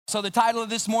So the title of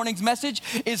this morning's message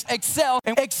is X-Cel.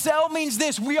 And X-Cel means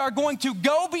this: we are going to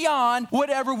go beyond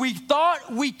whatever we thought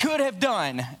we could have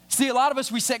done. See, a lot of us,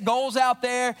 we set goals out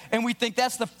there and we think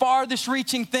that's the farthest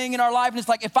reaching thing in our life. And it's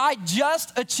like, if I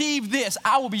just achieve this,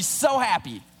 I will be so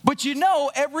happy. But you know,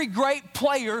 every great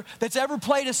player that's ever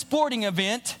played a sporting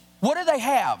event, what do they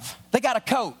have? They got a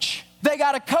coach. They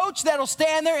got a coach that'll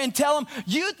stand there and tell them,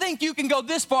 you think you can go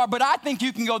this far, but I think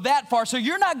you can go that far. So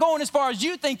you're not going as far as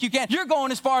you think you can. You're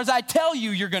going as far as I tell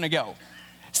you you're going to go.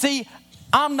 See,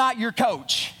 I'm not your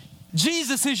coach.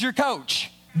 Jesus is your coach.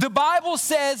 The Bible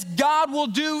says God will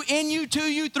do in you, to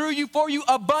you, through you, for you,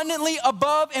 abundantly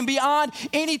above and beyond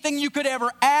anything you could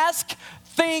ever ask,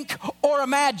 think, or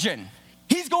imagine.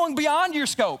 He's going beyond your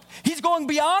scope. He's going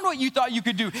beyond what you thought you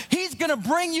could do. He's going to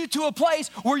bring you to a place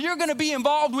where you're going to be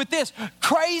involved with this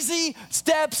crazy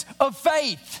steps of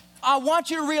faith. I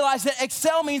want you to realize that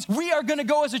X-Cel means we are going to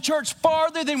go as a church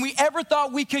farther than we ever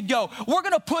thought we could go. We're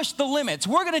going to push the limits.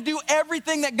 We're going to do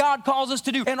everything that God calls us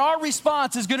to do. And our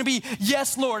response is going to be,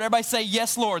 yes, Lord. Everybody say,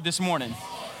 yes, Lord, this morning.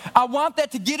 I want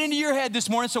that to get into your head this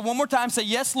morning. So one more time, say,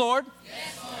 yes, Lord.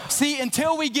 Yes, Lord. See,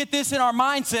 until we get this in our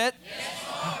mindset, yes,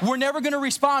 we're never going to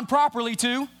respond properly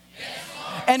to.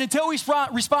 Yes, and until we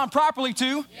respond properly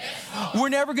to, yes, we're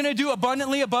never going to do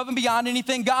abundantly above and beyond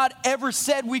anything God ever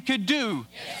said we could do.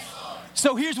 Yes,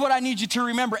 so here's what I need you to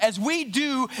remember. As we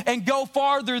do and go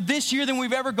farther this year than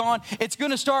we've ever gone, it's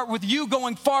going to start with you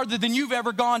going farther than you've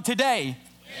ever gone today.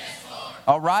 Yes,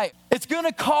 all right. It's going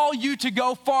to call you to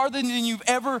go farther than you've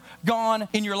ever gone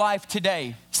in your life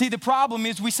today. See, the problem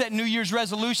is we set New Year's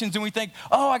resolutions and we think,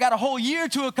 oh, I got a whole year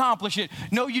to accomplish it.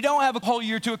 No, you don't have a whole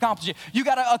year to accomplish it. You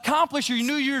got to accomplish your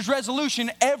New Year's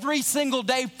resolution every single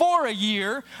day for a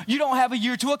year. You don't have a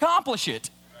year to accomplish it.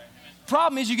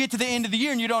 Problem is you get to the end of the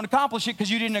year and you don't accomplish it because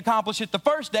you didn't accomplish it the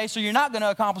first day, so you're not going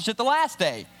to accomplish it the last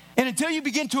day. And until you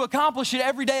begin to accomplish it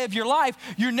every day of your life,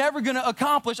 you're never going to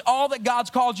accomplish all that God's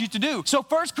called you to do. So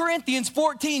 1 Corinthians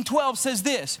 14:12 says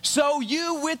this: so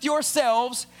you with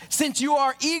yourselves, since you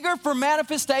are eager for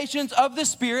manifestations of the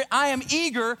Spirit, I am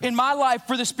eager in my life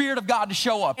for the Spirit of God to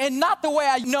show up. And not the way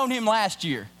I known him last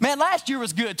year. Man, last year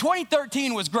was good.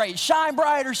 2013 was great. Shine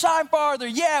brighter, shine farther.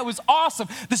 Yeah, it was awesome.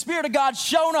 The Spirit of God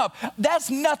shown up. That's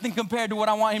nothing compared to what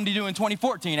I want him to do in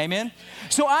 2014. Amen?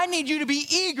 So I need you to be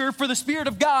eager for the Spirit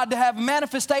of God to have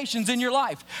manifestations in your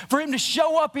life, for him to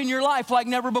show up in your life like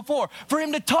never before, for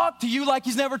him to talk to you like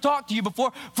he's never talked to you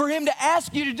before, for him to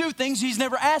ask you to do things he's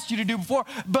never asked you to do before.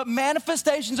 But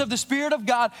manifestations of the Spirit of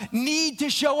God need to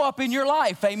show up in your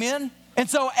life. Amen? And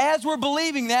so as we're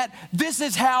believing that, this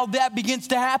is how that begins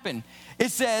to happen.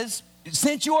 It says,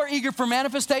 since you are eager for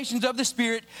manifestations of the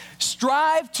Spirit,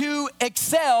 strive to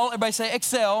excel, everybody say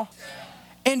excel,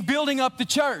 in building up the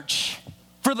church.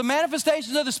 For the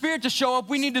manifestations of the Spirit to show up,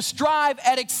 we need to strive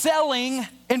at excelling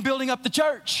in building up the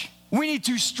church. We need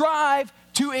to strive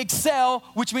to excel,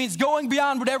 which means going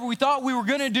beyond whatever we thought we were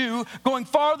going to do, going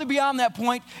farther beyond that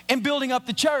point and building up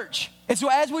the church. And so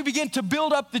as we begin to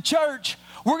build up the church,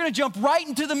 we're going to jump right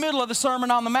into the middle of the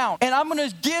Sermon on the Mount. And I'm going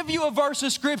to give you a verse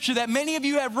of Scripture that many of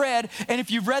you have read. And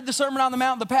if you've read the Sermon on the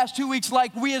Mount the past 2 weeks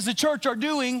like we as a church are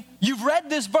doing, you've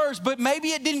read this verse, but maybe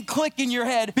it didn't click in your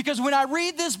head. Because when I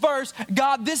read this verse,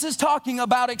 God, this is talking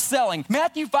about excelling.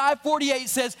 Matthew 5:48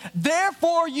 says,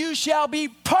 therefore you shall be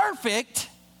perfect,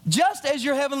 just as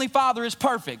your heavenly Father is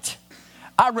perfect.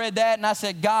 I read that and I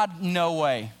said, God, no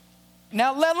way.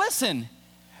 Now listen.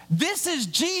 This is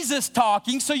Jesus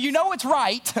talking, so you know it's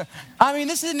right. I mean,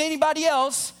 this isn't anybody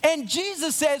else. And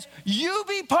Jesus says, you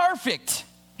be perfect.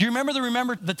 Do you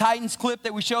remember the Titans clip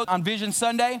that we showed on Vision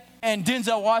Sunday? And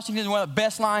Denzel Washington, one of the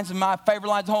best lines and my favorite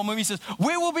lines of the whole movie, says,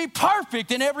 we will be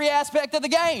perfect in every aspect of the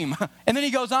game. And then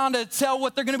he goes on to tell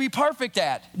what they're going to be perfect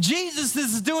at. Jesus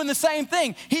is doing the same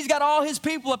thing. He's got all his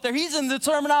people up there. He's in the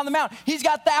Sermon on the Mount. He's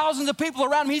got thousands of people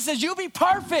around him. He says, you'll be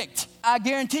perfect. I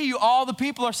guarantee you all the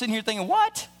people are sitting here thinking,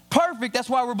 what? Perfect, that's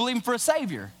why we're believing for a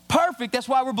Savior. Perfect, that's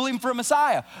why we're believing for a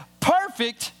Messiah.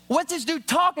 Perfect, what's this dude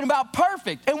talking about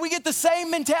perfect? And we get the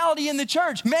same mentality in the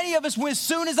church. Many of us, as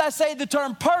soon as I say the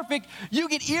term perfect, you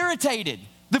get irritated.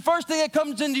 The first thing that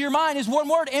comes into your mind is one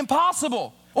word,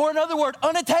 impossible. Or another word,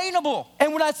 unattainable.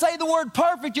 And when I say the word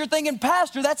perfect, you're thinking,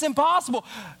 Pastor, that's impossible.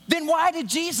 Then why did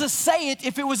Jesus say it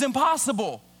if it was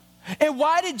impossible? And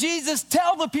why did Jesus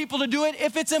tell the people to do it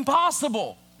if it's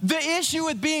impossible? The issue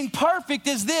with being perfect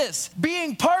is this.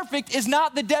 Being perfect is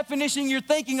not the definition you're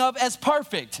thinking of as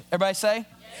perfect. Everybody say? Yes,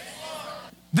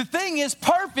 The thing is,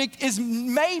 perfect is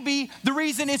maybe the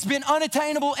reason it's been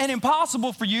unattainable and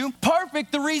impossible for you.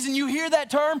 Perfect, the reason you hear that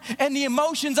term and the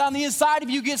emotions on the inside of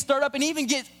you get stirred up and even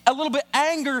get a little bit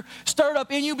anger stirred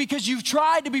up in you because you've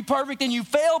tried to be perfect and you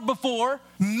failed before.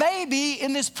 Maybe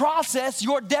in this process,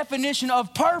 your definition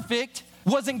of perfect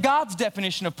wasn't God's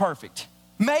definition of perfect.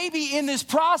 Maybe in this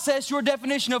process, your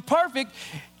definition of perfect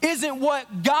isn't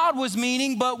what God was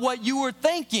meaning, but what you were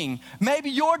thinking. Maybe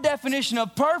your definition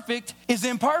of perfect is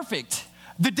imperfect.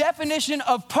 The definition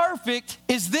of perfect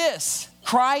is this: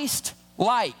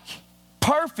 Christ-like.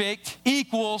 Perfect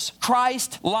equals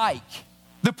Christ-like.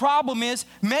 The problem is,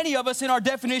 many of us in our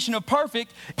definition of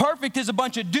perfect is a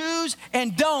bunch of do's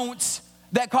and don'ts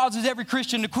that causes every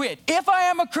Christian to quit. If I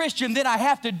am a Christian, then I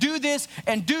have to do this,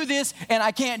 and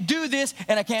I can't do this,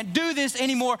 and I can't do this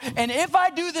anymore. And if I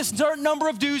do this certain number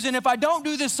of do's, and if I don't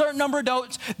do this certain number of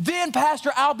don'ts, then,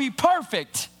 Pastor, I'll be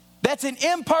perfect. That's an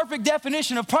imperfect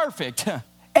definition of perfect.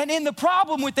 And in the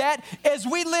problem with that, as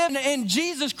we live in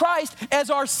Jesus Christ as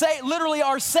literally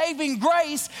our saving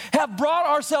grace, have brought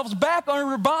ourselves back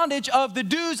under bondage of the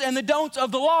do's and the don'ts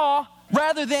of the law,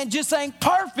 rather than just saying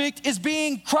perfect is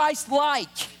being Christ-like.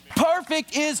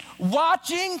 Perfect is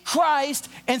watching Christ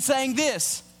and saying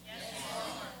this. Yes,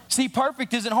 see,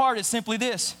 perfect isn't hard, it's simply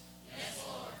this. Yes,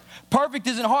 perfect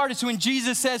isn't hard, it's when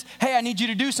Jesus says, hey, I need you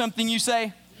to do something, you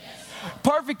say, yes,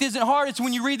 perfect isn't hard, it's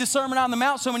when you read the Sermon on the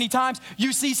Mount so many times,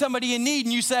 you see somebody in need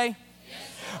and you say,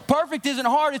 yes, perfect isn't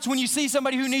hard, it's when you see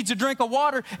somebody who needs a drink of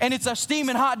water and it's a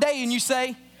steaming hot day and you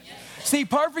say, yes, see,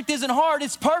 perfect isn't hard,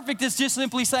 it's perfect, it's just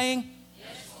simply saying,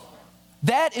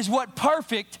 that is what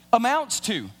perfect amounts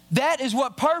to. That is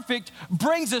what perfect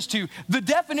brings us to. The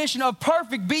definition of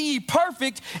perfect, be ye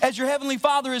perfect as your heavenly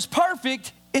Father is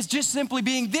perfect, is just simply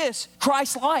being this,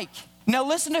 Christ-like. Now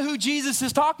listen to who Jesus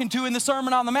is talking to in the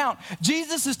Sermon on the Mount.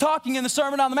 Jesus is talking in the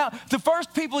Sermon on the Mount. The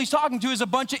first people he's talking to is a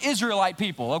bunch of Israelite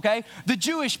people, okay? The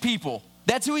Jewish people.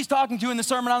 That's who he's talking to in the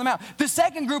Sermon on the Mount. The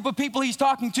second group of people he's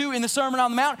talking to in the Sermon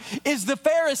on the Mount is the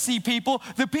Pharisee people,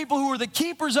 the people who were the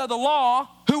keepers of the law,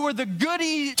 who were the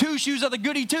goody two-shoes of the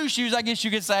goody two-shoes, I guess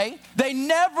you could say. They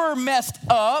never messed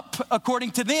up,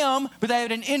 according to them, but they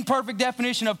had an imperfect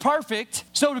definition of perfect.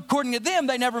 So according to them,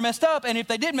 they never messed up, and if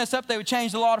they did mess up, they would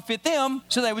change the law to fit them,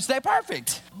 so they would stay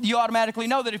perfect. You automatically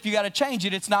know that if you got to change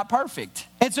it, it's not perfect.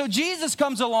 And so Jesus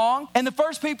comes along, and the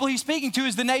first people he's speaking to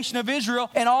is the nation of Israel,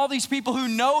 and all these people who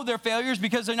know their failures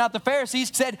because they're not the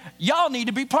Pharisees said, y'all need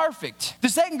to be perfect. The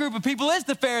second group of people is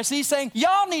the Pharisees saying,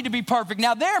 y'all need to be perfect.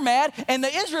 Now they're mad, and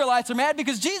the Israelites are mad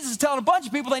because Jesus is telling a bunch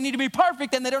of people they need to be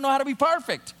perfect, and they don't know how to be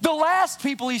perfect. The last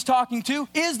people he's talking to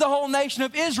is the whole nation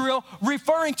of Israel,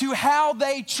 referring to how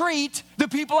they treat the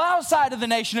people outside of the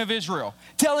nation of Israel,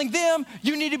 telling them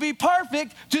you need to be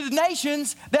perfect to the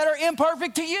nations that are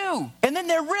imperfect to you. And then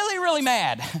they're really, really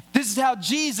mad. This is how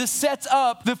Jesus sets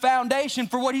up the foundation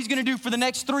for what he's going to do for the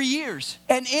next 3 years.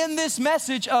 And in this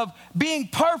message of being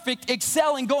perfect,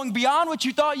 excelling, going beyond what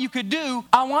you thought you could do,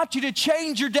 I want you to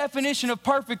change your definition of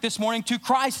perfect this morning to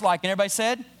Christ-like. And everybody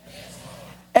said?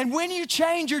 And when you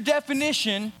change your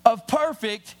definition of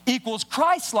perfect equals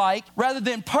Christ-like, rather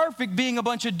than perfect being a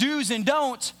bunch of do's and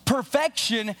don'ts,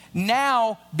 perfection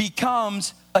now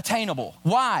becomes attainable.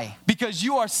 Why? Because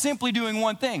you are simply doing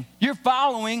one thing. You're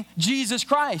following Jesus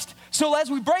Christ. So as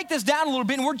we break this down a little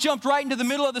bit, and we're jumped right into the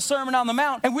middle of the Sermon on the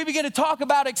Mount, and we begin to talk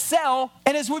about X-Cel,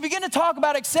 and as we begin to talk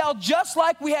about X-Cel, just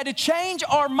like we had to change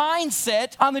our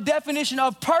mindset on the definition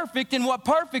of perfect and what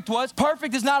perfect was,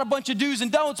 perfect is not a bunch of do's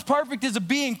and don'ts, perfect is a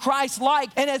being Christ-like,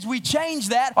 and as we change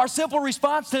that, our simple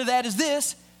response to that is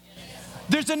this: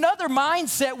 there's another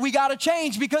mindset we got to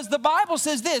change, because the Bible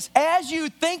says this: as you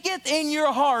think it in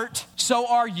your heart, so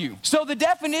are you. So the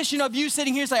definition of you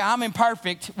sitting here saying, I'm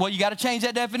imperfect, well, you got to change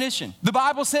that definition. The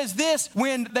Bible says this: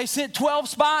 when they sent 12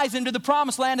 spies into the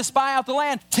promised land to spy out the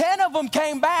land, 10 of them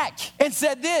came back and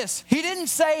said this. He didn't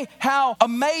say how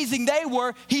amazing they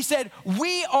were. He said,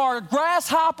 we are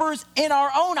grasshoppers in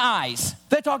our own eyes.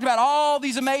 They talked about all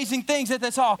these amazing things that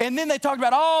they saw. And then they talked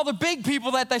about all the big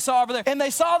people that they saw over there. And they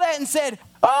saw that and said,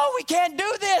 oh, we can't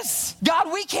do this.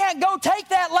 God, we can't go take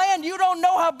that land. You don't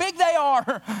know how big they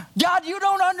are. God, you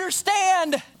don't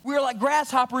understand. We're like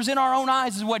grasshoppers in our own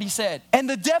eyes is what he said. And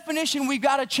the definition we've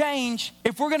got to change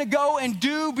if we're going to go and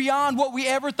do beyond what we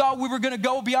ever thought we were going to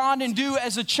go beyond and do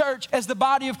as a church, as the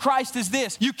body of Christ, is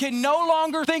this: you can no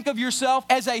longer think of yourself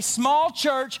as a small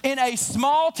church in a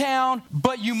small town,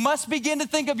 but you must begin to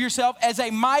think of yourself as a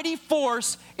mighty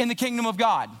force in the kingdom of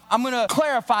God. I'm going to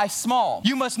clarify small.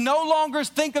 You must no longer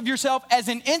think of yourself as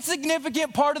an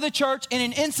insignificant part of the church in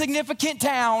an insignificant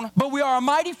town, but we are a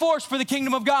mighty force for the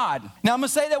kingdom of God. Now, I'm going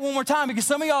to say that one more time because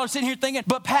some of y'all are sitting here thinking,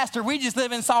 but Pastor, we just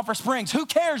live in Sulphur Springs. Who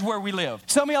cares where we live?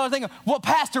 Some of y'all are thinking, well,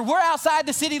 Pastor, we're outside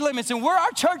the city limits and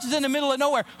our church is in the middle of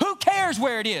nowhere. Who cares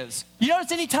where it is? You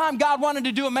notice anytime God wanted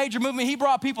to do a major movement, he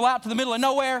brought people out to the middle of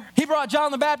nowhere. He brought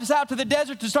John the Baptist out to the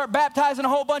desert to start baptizing a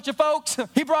whole bunch of folks.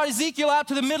 He brought Ezekiel out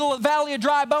to the middle of the valley of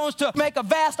dry bones to make a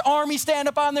vast army stand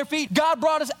up on their feet. God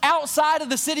brought us outside of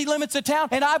the city limits of town,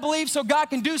 and I believe so God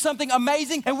can do something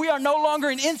amazing, and we are no longer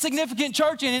an insignificant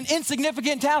church in an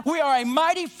insignificant town. We are a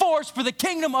mighty force for the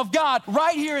kingdom of God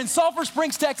right here in Sulphur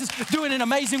Springs, Texas, doing an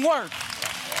amazing work.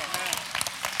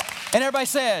 And everybody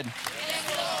said,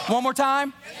 one more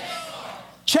time.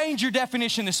 Change your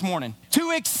definition this morning.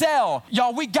 To excel,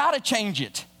 y'all, we got to change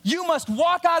it. You must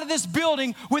walk out of this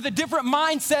building with a different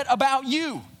mindset about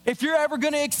you. If you're ever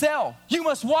going to excel, you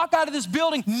must walk out of this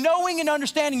building knowing and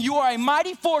understanding you are a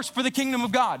mighty force for the kingdom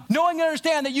of God. Knowing and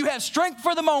understand that you have strength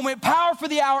for the moment, power for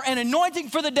the hour, and anointing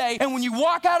for the day. And when you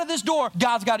walk out of this door,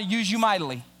 God's got to use you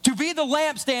mightily. To be the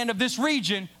lampstand of this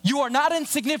region, you are not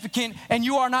insignificant and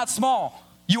you are not small.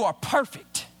 You are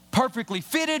perfect. Perfectly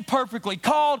fitted, perfectly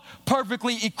called,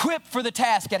 perfectly equipped for the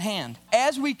task at hand.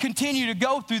 As we continue to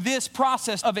go through this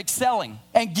process of excelling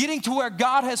and getting to where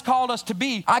God has called us to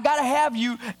be, I got to have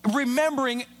you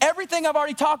remembering everything I've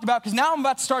already talked about because now I'm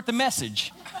about to start the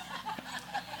message.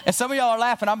 And some of y'all are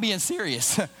laughing. I'm being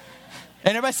serious. And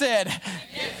everybody said,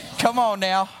 come on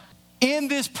now. In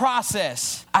this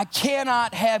process, I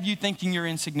cannot have you thinking you're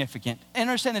insignificant.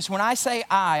 And understand this, when I say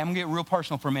I'm going to get real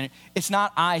personal for a minute. It's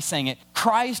not I saying it.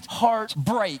 Christ's heart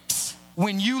breaks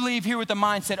when you leave here with the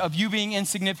mindset of you being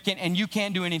insignificant and you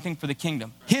can't do anything for the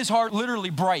kingdom. His heart literally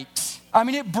breaks. I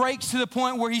mean, it breaks to the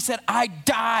point where he said, I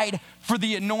died for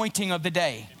the anointing of the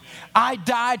day. I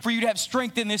died for you to have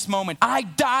strength in this moment. I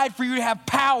died for you to have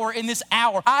power in this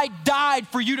hour. I died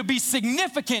for you to be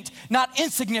significant, not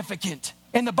insignificant.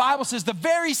 And the Bible says the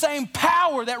very same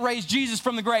power that raised Jesus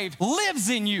from the grave lives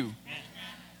in you.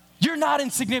 You're not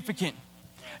insignificant.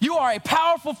 You are a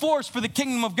powerful force for the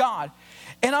kingdom of God.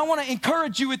 And I want to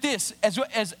encourage you with this as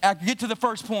I get to the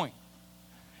first point.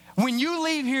 When you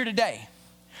leave here today,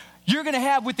 you're going to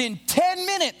have within 10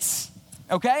 minutes,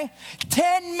 okay?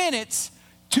 10 minutes,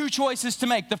 two choices to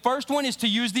make. The first one is to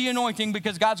use the anointing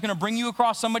because God's going to bring you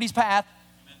across somebody's path,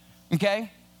 okay?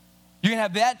 You're going to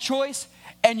have that choice.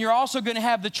 And you're also going to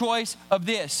have the choice of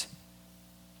this.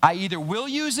 I either will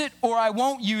use it or I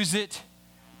won't use it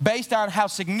based on how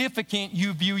significant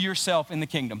you view yourself in the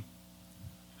kingdom.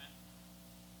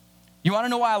 You want to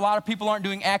know why a lot of people aren't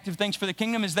doing active things for the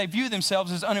kingdom? Is they view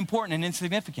themselves as unimportant and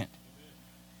insignificant.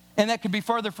 And that could be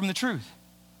further from the truth.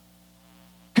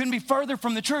 Couldn't be further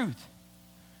from the truth.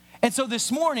 And so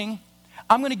this morning,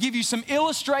 I'm going to give you some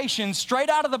illustrations straight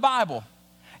out of the Bible.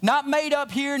 Not made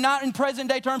up here, not in present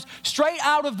day terms, straight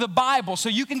out of the Bible so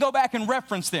you can go back and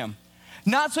reference them.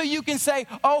 Not so you can say,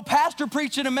 oh, pastor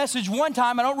preached in a message one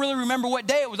time, I don't really remember what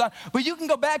day it was on, but you can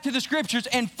go back to the scriptures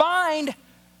and find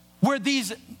where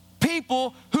these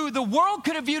people who the world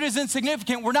could have viewed as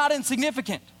insignificant were not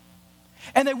insignificant.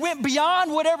 And they went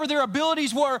beyond whatever their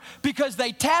abilities were because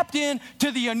they tapped in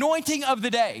to the anointing of the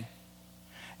day.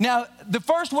 Now, the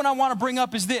first one I want to bring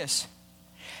up is this.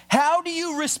 How do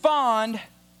you respond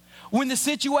when the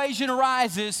situation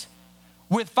arises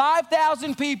with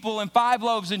 5,000 people and 5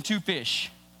 loaves and 2 fish?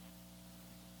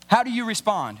 How do you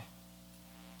respond?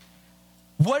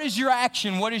 What is your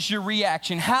action? What is your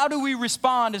reaction? How do we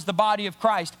respond as the body of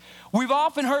Christ? We've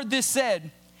often heard this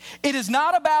said, it is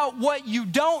not about what you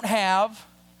don't have,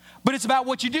 but it's about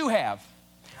what you do have.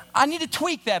 I need to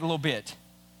tweak that a little bit.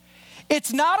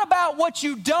 It's not about what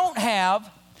you don't have,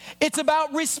 it's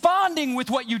about responding with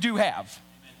what you do have.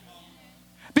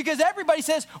 Because everybody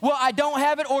says, well, I don't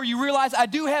have it, or you realize I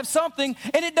do have something,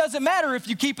 and it doesn't matter if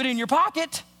you keep it in your pocket.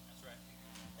 That's right.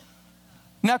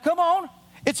 Now, come on.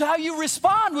 It's how you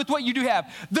respond with what you do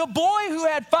have. The boy who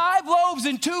had 5 loaves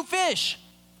and 2 fish,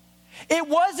 it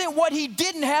wasn't what he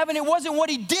didn't have, and it wasn't what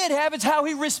he did have, it's how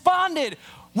he responded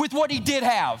with what he did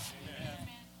have.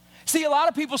 See, a lot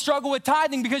of people struggle with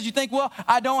tithing because you think, well,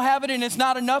 I don't have it and it's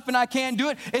not enough and I can't do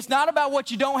it. It's not about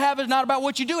what you don't have. It's not about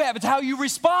what you do have. It's how you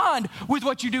respond with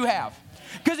what you do have.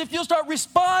 Because if you'll start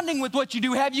responding with what you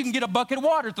do have, you can get a bucket of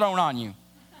water thrown on you.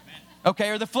 Okay,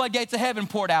 or the floodgates of heaven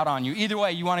poured out on you. Either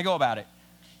way, you want to go about it.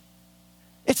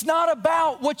 It's not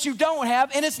about what you don't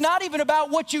have, and it's not even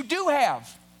about what you do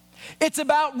have. It's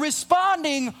about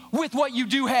responding with what you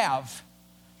do have.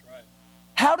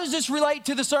 How does this relate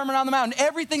to the Sermon on the Mount?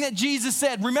 Everything that Jesus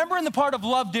said. Remember in the part of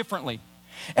love differently.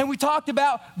 And we talked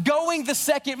about going the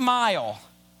second mile.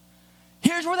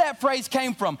 Here's where that phrase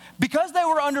came from. Because they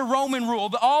were under Roman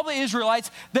rule, all the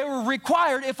Israelites, they were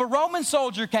required, if a Roman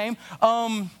soldier came,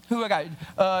 who I got?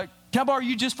 Can I borrow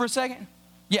you just for a second?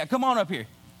 Yeah, come on up here.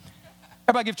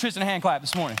 Everybody give Tristan a hand clap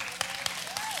this morning.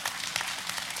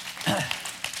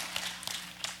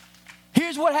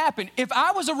 Here's what happened. If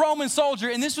I was a Roman soldier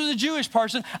and this was a Jewish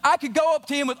person, I could go up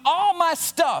to him with all my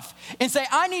stuff and say,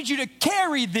 I need you to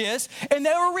carry this. And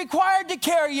they were required to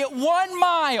carry it 1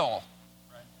 mile.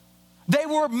 They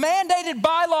were mandated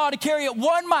by law to carry it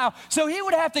 1 mile. So he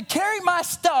would have to carry my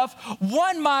stuff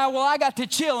 1 mile while I got to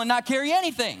chill and not carry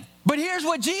anything. But here's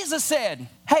what Jesus said.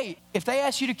 Hey, if they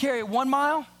ask you to carry it 1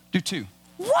 mile, do 2.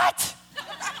 What?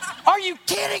 Are you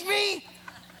kidding me?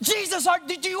 Jesus,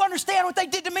 did you understand what they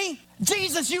did to me?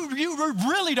 Jesus, you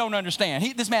really don't understand.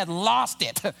 This man lost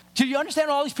it. Do you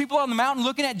understand all these people on the mountain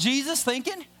looking at Jesus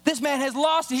thinking? This man has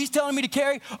lost it. He's telling me to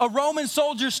carry a Roman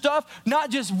soldier's stuff,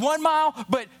 not just 1 mile,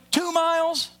 but 2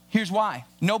 miles. Here's why.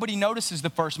 Nobody notices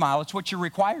the first mile. It's what you're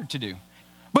required to do.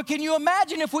 But can you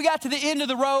imagine if we got to the end of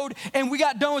the road and we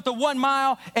got done with the 1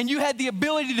 mile and you had the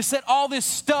ability to set all this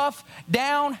stuff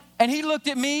down and he looked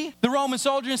at me, the Roman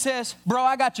soldier, and says, bro,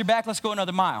 I got your back. Let's go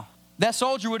another mile. That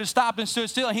soldier would have stopped and stood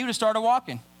still and he would have started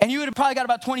walking. And you would have probably got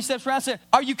about 20 steps around and said,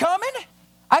 are you coming?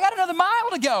 I got another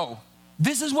mile to go.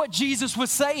 This is what Jesus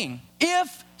was saying.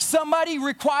 If somebody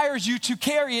requires you to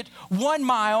carry it 1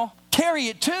 mile, carry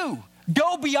it 2.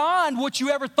 Go beyond what you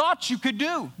ever thought you could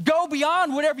do. Go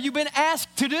beyond whatever you've been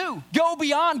asked to do. Go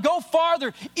beyond, go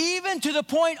farther, even to the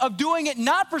point of doing it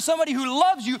not for somebody who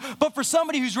loves you, but for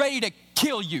somebody who's ready to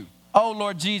kill you. Oh,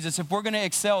 Lord Jesus, if we're going to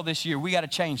excel this year, we got to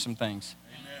change some things.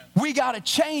 We got to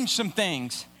change some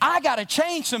things. I got to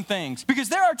change some things because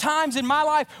there are times in my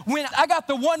life when I got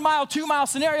the 1 mile, 2 mile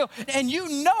scenario and you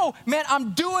know, man,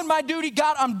 I'm doing my duty.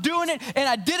 God, I'm doing it. And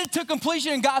I did it to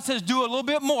completion and God says, do a little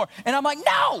bit more. And I'm like,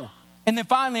 no. And then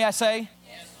finally I say,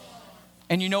 yes, Lord.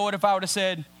 And you know what if I would have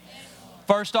said, yes,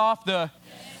 first off,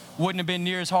 wouldn't have been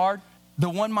near as hard. The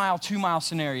 1 mile, 2 mile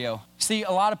scenario. See,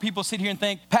 a lot of people sit here and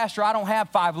think, Pastor, I don't have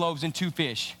 5 loaves and 2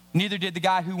 fish. Neither did the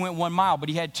guy who went 1 mile, but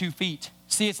he had 2 feet.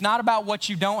 See, it's not about what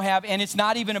you don't have, and it's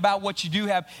not even about what you do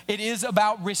have. It is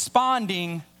about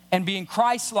responding and being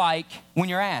Christ-like when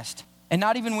you're asked. And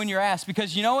not even when you're asked,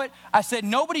 because you know what? I said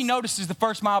nobody notices the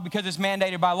first mile because it's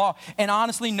mandated by law. And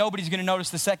honestly, nobody's going to notice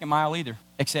the second mile either,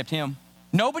 except him.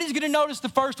 Nobody's going to notice the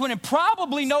first one, and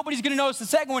probably nobody's going to notice the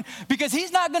second one because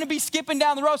he's not going to be skipping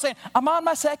down the road saying, I'm on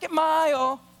my second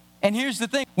mile. And here's the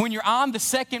thing, when you're on the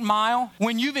second mile,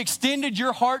 when you've extended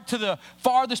your heart to the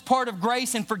farthest part of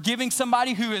grace and forgiving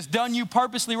somebody who has done you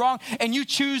purposely wrong, and you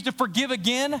choose to forgive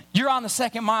again, you're on the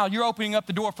second mile. You're opening up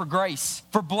the door for grace,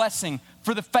 for blessing,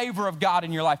 for the favor of God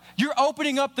in your life. You're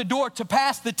opening up the door to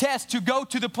pass the test, to go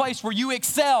to the place where you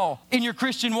excel in your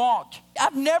Christian walk.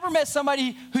 I've never met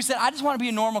somebody who said, I just want to be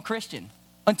a normal Christian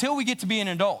until we get to be an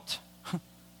adult.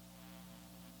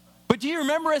 But do you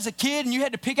remember as a kid and you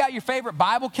had to pick out your favorite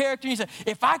Bible character? And you said,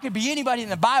 if I could be anybody in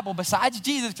the Bible besides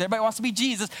Jesus, because everybody wants to be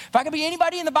Jesus, if I could be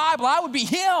anybody in the Bible, I would be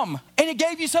him. And it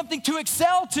gave you something to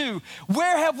excel to.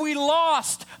 Where have we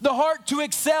lost the heart to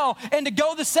excel and to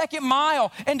go the second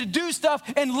mile and to do stuff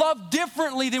and love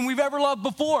differently than we've ever loved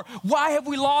before? Why have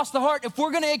we lost the heart? If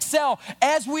we're going to excel,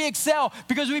 as we excel,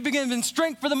 because we begin in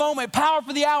strength for the moment, power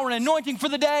for the hour, and anointing for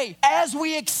the day, as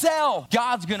we excel,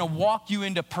 God's going to walk you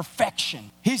into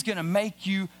perfection. He's going to make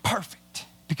you perfect.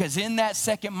 Because in that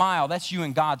second mile, that's you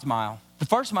and God's mile. The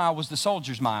first mile was the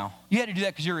soldier's mile. You had to do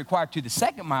that because you're required to. The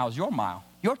second mile is your mile.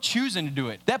 You're choosing to do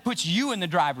it. That puts you in the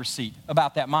driver's seat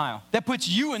about that mile. That puts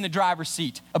you in the driver's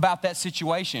seat about that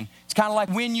situation. It's kind of like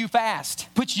when you fast.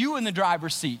 Puts you in the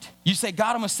driver's seat. You say,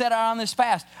 God, I'm going to set out on this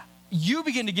fast. You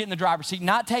begin to get in the driver's seat,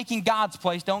 not taking God's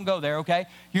place. Don't go there, okay?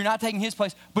 You're not taking his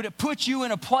place. But it puts you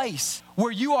in a place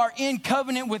where you are in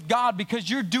covenant with God because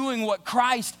you're doing what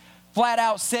Christ flat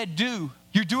out said do.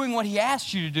 You're doing what he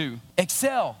asked you to do.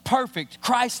 Excel, perfect,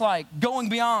 Christ-like, going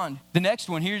beyond. The next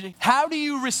one, here's it. How do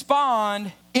you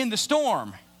respond in the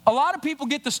storm? A lot of people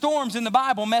get the storms in the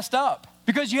Bible messed up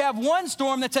because you have one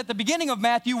storm that's at the beginning of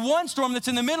Matthew, one storm that's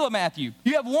in the middle of Matthew.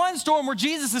 You have one storm where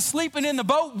Jesus is sleeping in the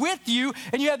boat with you,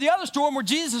 and you have the other storm where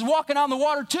Jesus is walking on the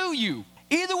water to you.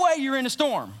 Either way, you're in a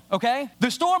storm, okay?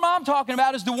 The storm I'm talking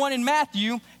about is the one in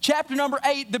Matthew, chapter number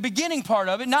 8, the beginning part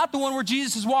of it, not the one where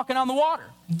Jesus is walking on the water.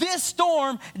 This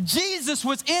storm, Jesus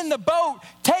was in the boat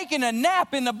taking a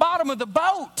nap in the bottom of the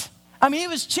boat. I mean, he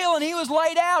was chilling, he was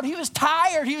laid out, he was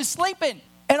tired, he was sleeping.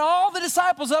 And all the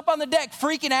disciples up on the deck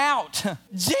freaking out.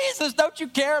 Jesus, don't you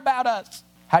care about us?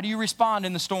 How do you respond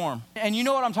in the storm? And you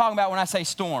know what I'm talking about when I say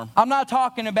storm. I'm not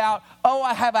talking about, oh,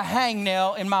 I have a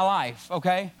hangnail in my life,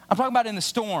 okay? I'm talking about in the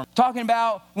storm. I'm talking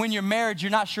about when your marriage, you're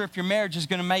not sure if your marriage is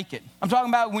going to make it. I'm talking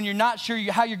about when you're not sure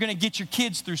how you're going to get your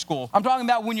kids through school. I'm talking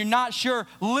about when you're not sure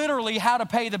literally how to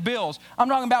pay the bills. I'm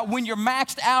talking about when you're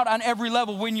maxed out on every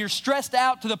level, when you're stressed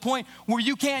out to the point where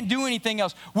you can't do anything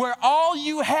else, where all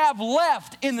you have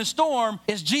left in the storm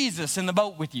is Jesus in the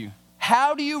boat with you.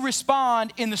 How do you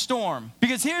respond in the storm?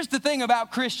 Because here's the thing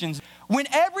about Christians. When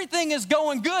everything is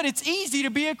going good, it's easy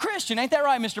to be a Christian. Ain't that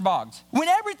right, Mr. Boggs? When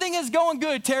everything is going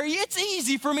good, Terry, it's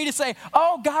easy for me to say,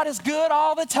 oh, God is good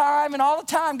all the time, and all the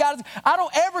time God is. I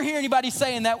don't ever hear anybody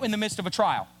saying that in the midst of a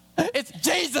trial. It's,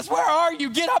 Jesus, where are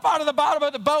you? Get up out of the bottom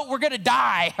of the boat. We're going to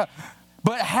die.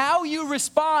 But how you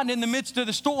respond in the midst of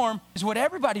the storm is what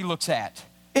everybody looks at.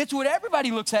 It's what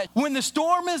everybody looks at. When the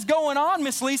storm is going on,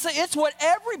 Miss Lisa, it's what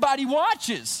everybody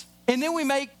watches. And then we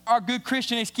make our good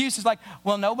Christian excuses like,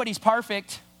 well, nobody's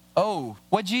perfect. Oh,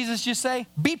 what Jesus just say?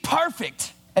 Be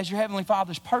perfect as your heavenly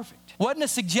Father's perfect. Wasn't a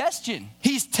suggestion.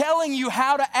 He's telling you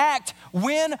how to act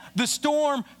when the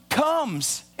storm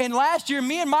comes. And last year,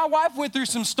 me and my wife went through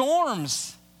some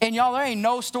storms. And y'all, there ain't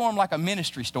no storm like a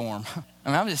ministry storm. I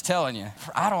mean, I'm just telling you,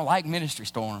 I don't like ministry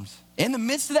storms. In the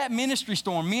midst of that ministry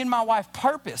storm, me and my wife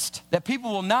purposed that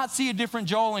people will not see a different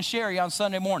Joel and Sherry on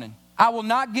Sunday morning. I will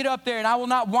not get up there and I will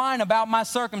not whine about my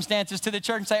circumstances to the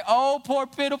church and say, oh, poor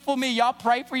pitiful me, y'all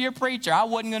pray for your preacher. I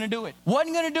wasn't going to do it.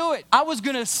 Wasn't going to do it. I was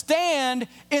going to stand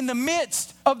in the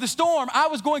midst of the storm. I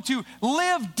was going to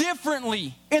live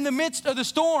differently in the midst of the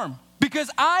storm.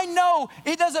 Because I know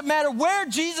it doesn't matter where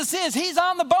Jesus is, he's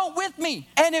on the boat with me.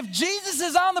 And if Jesus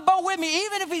is on the boat with me,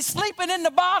 even if he's sleeping in the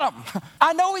bottom,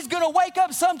 I know he's going to wake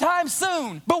up sometime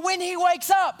soon. But when he wakes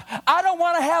up, I don't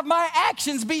want to have my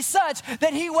actions be such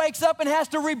that he wakes up and has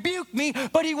to rebuke me,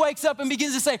 but he wakes up and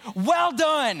begins to say, well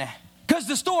done, because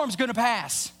the storm's going to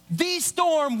pass. The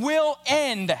storm will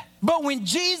end. But when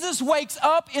Jesus wakes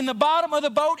up in the bottom of the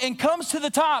boat and comes to the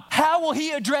top, how will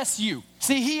he address you?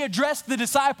 See, he addressed the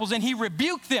disciples and he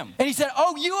rebuked them. And he said,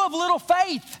 oh, you have little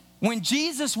faith. When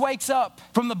Jesus wakes up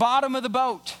from the bottom of the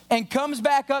boat and comes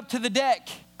back up to the deck,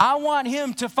 I want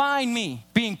him to find me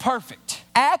being perfect,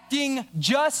 acting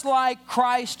just like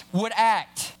Christ would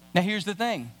act. Now, here's the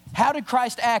thing. How did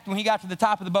Christ act when he got to the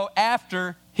top of the boat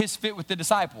after his fit with the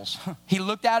disciples? He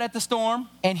looked out at the storm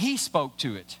and he spoke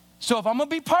to it. So if I'm going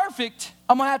to be perfect,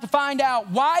 I'm going to have to find out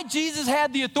why Jesus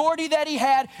had the authority that he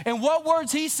had and what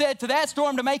words he said to that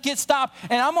storm to make it stop.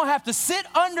 And I'm going to have to sit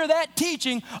under that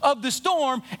teaching of the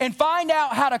storm and find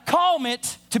out how to calm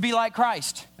it to be like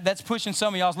Christ. That's pushing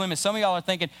some of y'all's limits. Some of y'all are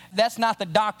thinking, that's not the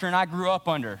doctrine I grew up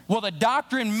under. Well, the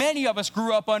doctrine many of us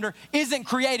grew up under isn't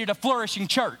created a flourishing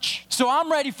church. So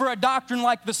I'm ready for a doctrine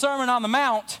like the Sermon on the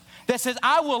Mount that says,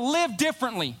 I will live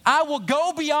differently. I will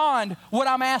go beyond what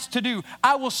I'm asked to do.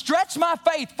 I will stretch my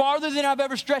faith farther than I've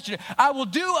ever stretched it. I will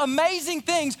do amazing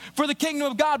things for the kingdom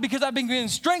of God because I've been given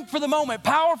strength for the moment,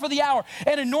 power for the hour,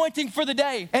 and anointing for the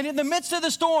day. And in the midst of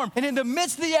the storm and in the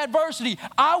midst of the adversity,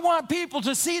 I want people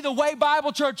to see the Way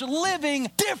Bible Church living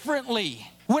differently.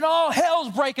 When all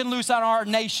hell's breaking loose on our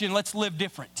nation, let's live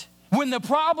different. When the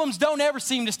problems don't ever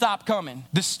seem to stop coming,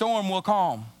 the storm will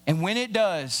calm. And when it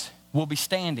does, we'll be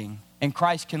standing and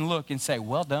Christ can look and say,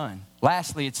 well done.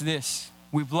 Lastly, it's this.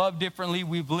 We've loved differently.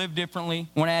 We've lived differently.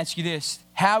 I want to ask you this.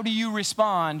 How do you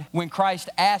respond when Christ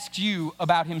asks you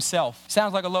about himself?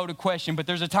 Sounds like a loaded question, but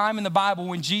there's a time in the Bible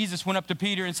when Jesus went up to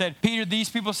Peter and said, Peter, these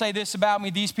people say this about me.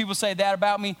 These people say that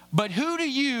about me. But who do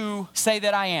you say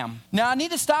that I am? Now, I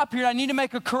need to stop here. I need to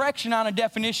make a correction on a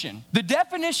definition. The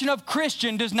definition of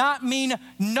Christian does not mean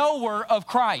knower of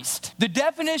Christ. The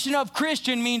definition of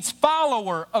Christian means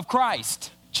follower of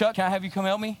Christ. Chuck, can I have you come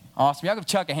help me? Awesome. Y'all give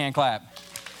Chuck a hand clap.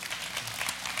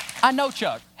 I know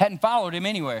Chuck. Hadn't followed him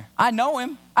anywhere. I know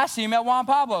him. I see him at Juan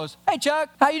Pablo's. Hey, Chuck.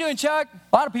 How you doing, Chuck?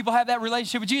 A lot of people have that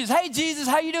relationship with Jesus. Hey, Jesus.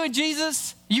 How you doing,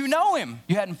 Jesus? You know him.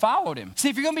 You hadn't followed him. See,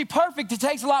 if you're going to be perfect, it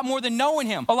takes a lot more than knowing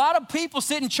him. A lot of people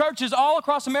sit in churches all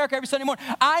across America every Sunday morning.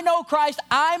 I know Christ.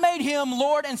 I made him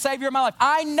Lord and Savior of my life.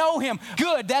 I know him.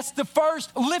 Good. That's the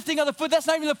first lifting of the foot. That's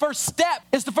not even the first step.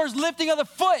 It's the first lifting of the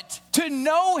foot to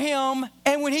know him.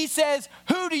 And when he says,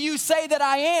 who do you say that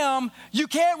I am? You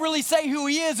can't really say who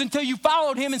he is until you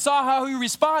followed him and saw how he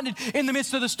responded in the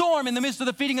midst of the storm, in the midst of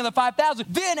the feeding of the 5,000.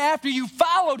 Then after you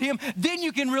followed him, then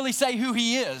you can really say who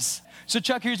he is. So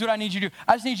Chuck, here's what I need you to do.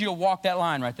 I just need you to walk that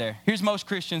line right there. Here's most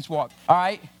Christians walk. All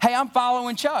right. Hey, I'm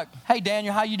following Chuck. Hey,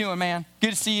 Daniel, how you doing, man? Good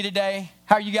to see you today.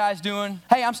 How are you guys doing?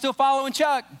 Hey, I'm still following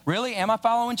Chuck. Really? Am I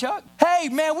following Chuck? Hey,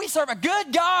 man, we serve a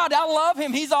good God. I love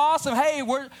him. He's awesome. Hey,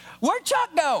 where'd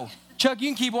Chuck go? Chuck, you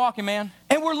can keep walking, man.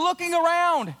 And we're looking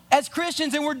around as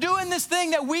Christians and we're doing this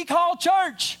thing that we call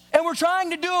church. And we're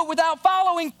trying to do it without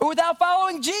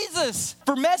following Jesus.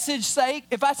 For message sake,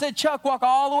 if I said, Chuck, walk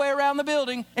all the way around the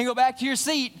building and go back to your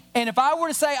seat. And if I were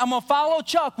to say, I'm going to follow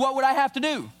Chuck, what would I have to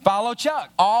do? Follow Chuck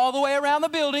all the way around the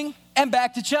building and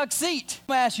back to Chuck's seat.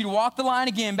 I'm going to ask you to walk the line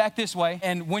again back this way.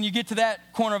 And when you get to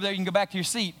that corner over there, you can go back to your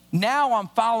seat. Now I'm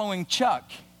following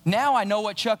Chuck. Now I know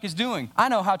what Chuck is doing. I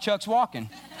know how Chuck's walking.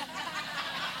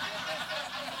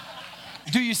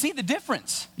 Do you see the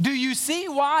difference? Do you see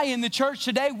why in the church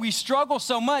today we struggle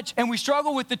so much and we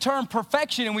struggle with the term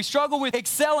perfection and we struggle with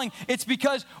excelling? It's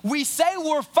because we say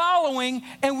we're following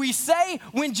and we say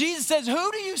when Jesus says,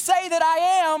 who do you say that I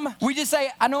am? We just say,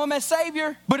 I know him as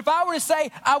Savior. But if I were to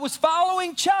say, I was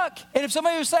following Chuck, and if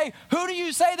somebody would say, who do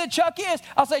you say that Chuck is?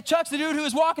 I'll say, Chuck's the dude who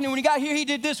was walking and when he got here, he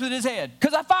did this with his head.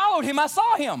 Because I followed him, I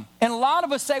saw him. And a lot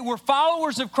of us say we're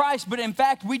followers of Christ, but in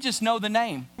fact, we just know the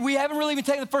name. We haven't really even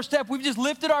taken the first step. We've just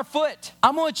lifted our foot.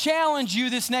 I'm going to challenge you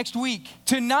this next week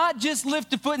to not just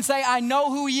lift a foot and say, I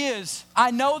know who he is. I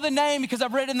know the name because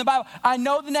I've read it in the Bible. I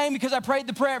know the name because I prayed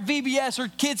the prayer at VBS or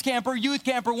kids camp or youth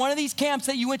camp or one of these camps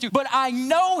that you went to. But I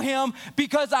know him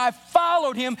because I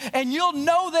followed him, and you'll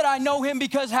know that I know him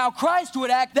because how Christ would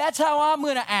act, that's how I'm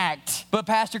going to act. But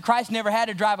Pastor, Christ never had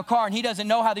to drive a car, and he doesn't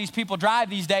know how these people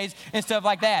drive these days and stuff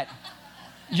like that.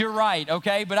 You're right,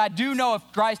 okay? But I do know if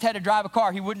Christ had to drive a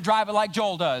car, he wouldn't drive it like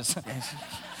Joel does.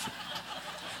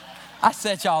 I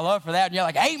set y'all up for that, and you're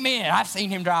like, amen, I've seen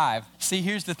him drive. See,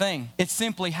 here's the thing. It's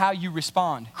simply how you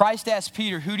respond. Christ asked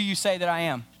Peter, who do you say that I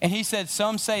am? And he said,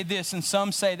 some say this and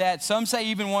some say that. Some say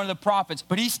even one of the prophets.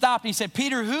 But he stopped and he said,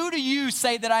 Peter, who do you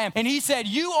say that I am? And he said,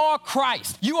 you are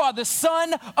Christ. You are the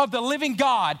Son of the living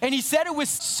God. And he said it with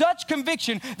such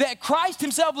conviction that Christ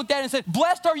himself looked at it and said,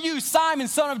 blessed are you, Simon,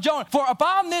 son of Jonah. For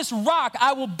upon this rock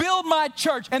I will build my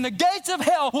church, and the gates of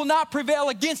hell will not prevail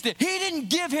against it. He didn't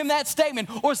give him that statement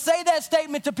or say that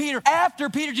statement to Peter after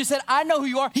Peter just said, I know who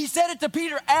you are. He said it to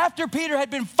Peter after Peter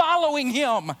had been following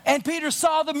him. And Peter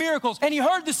saw the miracles and he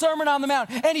heard the Sermon on the Mount,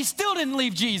 and he still didn't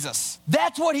leave Jesus.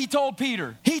 That's what he told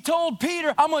Peter. He told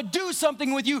Peter, I'm going to do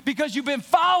something with you because you've been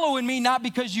following me, not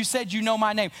because you said you know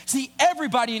my name. See,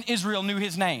 everybody in Israel knew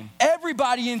his name.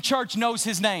 Everybody in church knows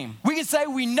his name. We can say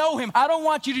we know him. I don't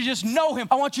want you to just know him.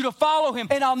 I want you to follow him,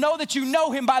 and I'll know that you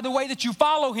know him by the way that you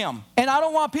follow him. And I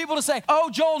don't want people to say, oh,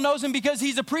 Joel knows him because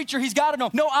he's a preacher. He's got to know.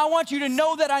 No, I want you to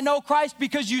know that I know Christ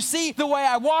because you see the way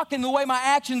I walk and the way my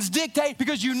actions dictate,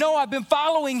 because you know I've been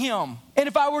following him. And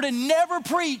if I were to never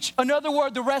preach another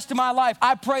word the rest of my life,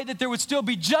 I pray that there would still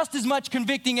be just as much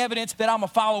convicting evidence that I'm a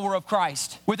follower of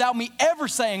Christ without me ever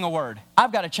saying a word.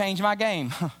 I've got to change my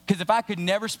game. Because if I could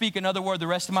never speak another word the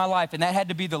rest of my life, and that had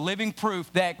to be the living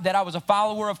proof that I was a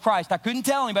follower of Christ, I couldn't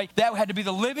tell anybody, that had to be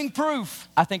the living proof,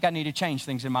 I think I need to change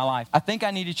things in my life. I think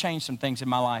I need to change some things in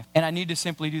my life. And I need to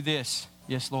simply do this.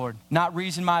 Yes, Lord. Not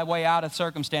reason my way out of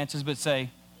circumstances, but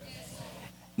say, yes,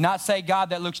 not say,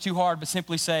 God, that looks too hard, but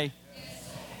simply say, yes,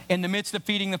 in the midst of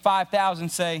feeding the 5,000,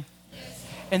 say, yes,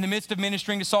 in the midst of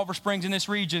ministering to Sulphur Springs in this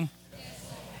region,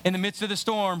 yes, in the midst of the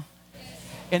storm, yes,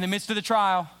 in the midst of the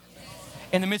trial, yes,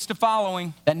 in the midst of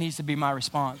following, that needs to be my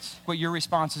response. What your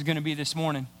response is going to be this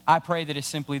morning, I pray that it's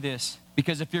simply this.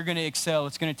 Because if you're going to excel,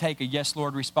 it's going to take a yes,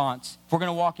 Lord response. If we're going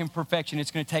to walk in perfection, it's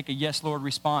going to take a yes, Lord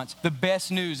response. The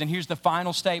best news, and here's the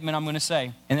final statement I'm going to say,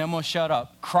 and then I'm going to shut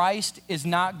up. Christ is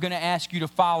not going to ask you to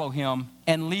follow him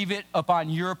and leave it upon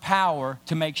your power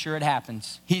to make sure it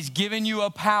happens. He's given you a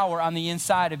power on the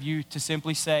inside of you to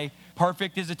simply say,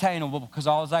 perfect is attainable, because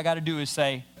all I got to do is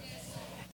say,